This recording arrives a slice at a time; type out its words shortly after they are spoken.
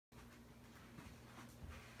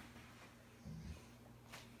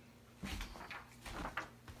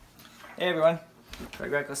Hey everyone,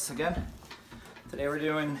 Craig Reckless again. Today we're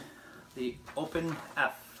doing the open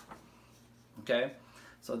F. Okay,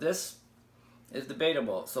 so this is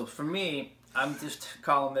debatable. So for me, I'm just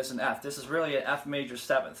calling this an F. This is really an F major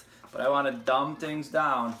 7th, but I want to dumb things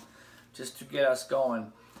down just to get us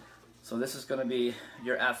going. So this is going to be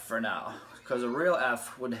your F for now, because a real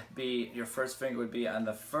F would be, your first finger would be on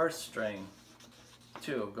the first string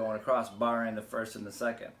too, going across, barring the first and the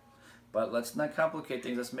second. But let's not complicate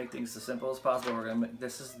things. Let's make things as simple as possible. We're gonna make,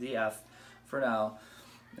 this is the F for now,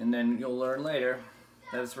 and then you'll learn later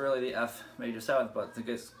that it's really the F major 7th. But to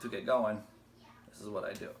get going, this is what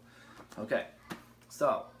I do. Okay,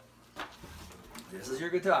 so this is your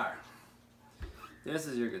guitar. This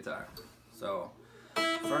is your guitar. So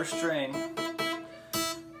first string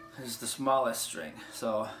is the smallest string.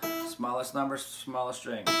 So smallest number, smallest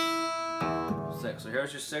string. 6. So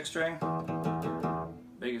here's your 6th string.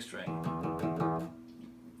 Biggest string,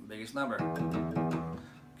 biggest number.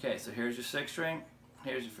 Okay, so here's your 6th string.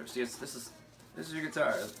 Here's your first. See, this is your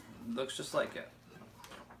guitar. It looks just like it.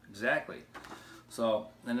 Exactly. So,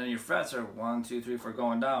 and then your frets are 1, 2, 3, 4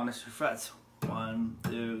 going down. It's your frets 1,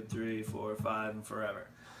 2, 3, 4, 5, and forever.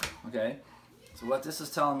 Okay. So what this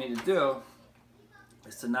is telling me to do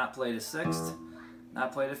is to not play the 6th,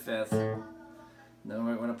 not play the 5th. Then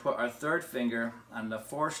we're going to put our 3rd finger on the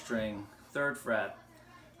 4th string, 3rd fret.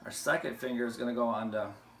 Our 2nd finger is going to go on the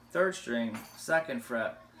 3rd string, 2nd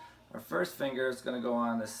fret. Our 1st finger is going to go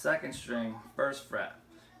on the 2nd string, 1st fret.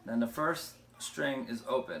 Then the 1st string is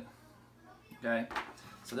open. Okay?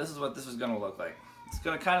 So this is what this is going to look like. It's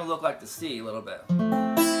going to kind of look like the C a little bit. So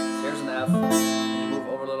here's an F. And you move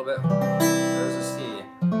over a little bit. There's a C.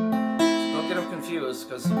 So don't get them confused,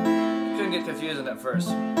 because you couldn't get confusing at first.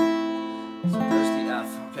 So there's the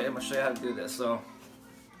F. Okay, I'm going to show you how to do this. So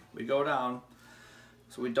we go down.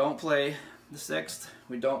 So we don't play the 6th,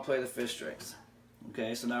 we don't play the 5th strings.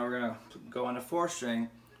 Okay, so now we're going to go on the 4th string.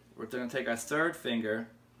 We're going to take our 3rd finger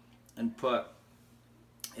and put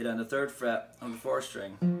it on the 3rd fret on the 4th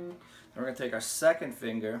string. Then we're going to take our 2nd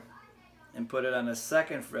finger and put it on the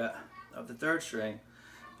 2nd fret of the 3rd string.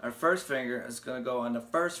 Our 1st finger is going to go on the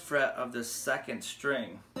 1st fret of the 2nd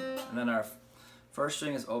string. And then our 1st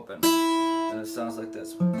string is open. And it sounds like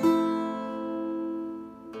this.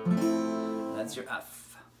 That's your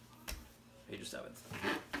F, major 7th.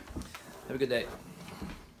 Have a good day.